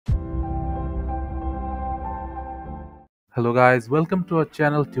Hello guys, welcome to our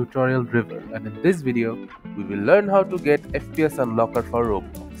channel Tutorial River, and in this video we will learn how to get FPS Unlocker for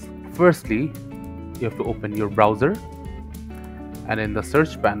Roblox. Firstly, you have to open your browser and in the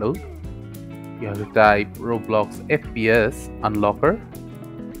search panel you have to type Roblox FPS Unlocker,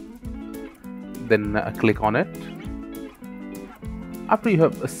 then click on it. After you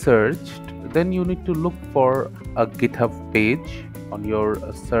have searched, then you need to look for a GitHub page on your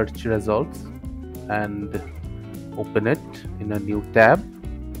search results and open it in a new tab.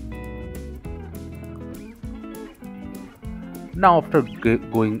 Now after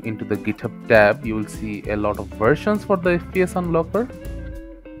going into the GitHub tab, you will see a lot of versions for the FPS Unlocker.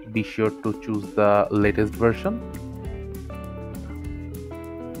 Be sure to choose the latest version.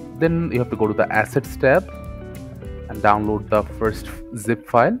 Then you have to go to the Assets tab and download the first zip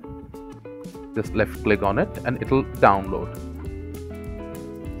file. Just left click on it and it will download.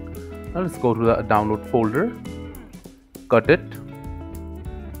 Now let's go to the download folder, cut it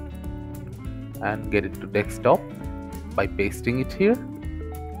and get it to desktop by pasting it here.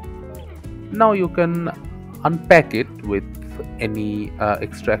 Now you can unpack it with any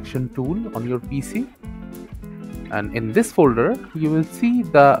extraction tool on your PC, and in this folder you will see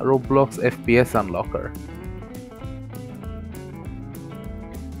the Roblox FPS Unlocker.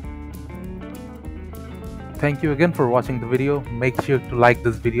 Thank you again for watching the video. Make sure to like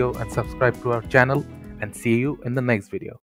this video and subscribe to our channel, and see you in the next video.